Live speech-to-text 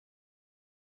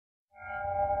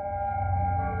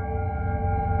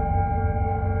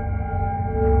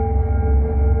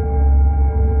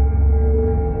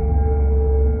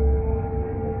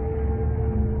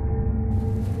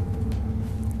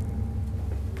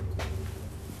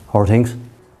How are things?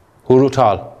 Who wrote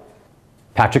all?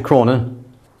 Patrick Cronin.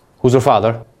 Who's her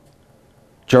father?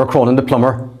 Ger Cronin, the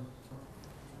plumber.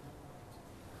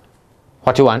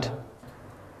 What do you want?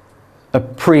 A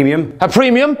premium. A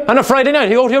premium on a Friday night?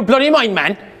 You out of your bloody mind,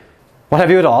 man? What have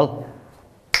you at all?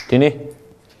 Dinny?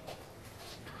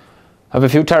 I have a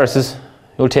few terraces.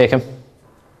 You'll take him.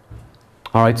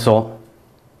 All right, so.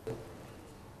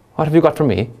 What have you got for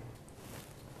me?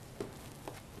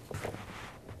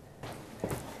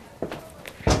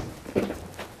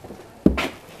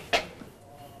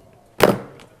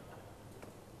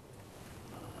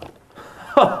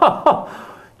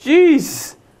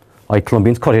 Jeez. Aye,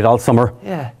 Columbians cut it all summer.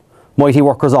 Yeah. Mighty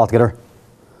workers all together.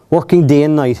 Working day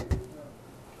and night.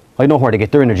 I know where to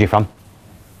get their energy from.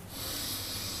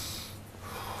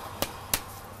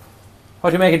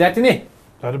 What do you make of that, Dinny?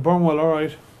 That'd burn well,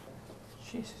 alright.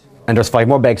 Jesus. And there's 5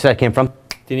 more bags that came from.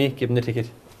 Dinny, give him the ticket.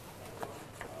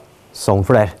 Sound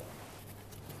for that.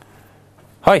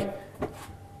 Hi.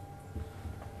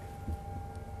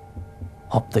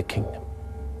 Up the kingdom.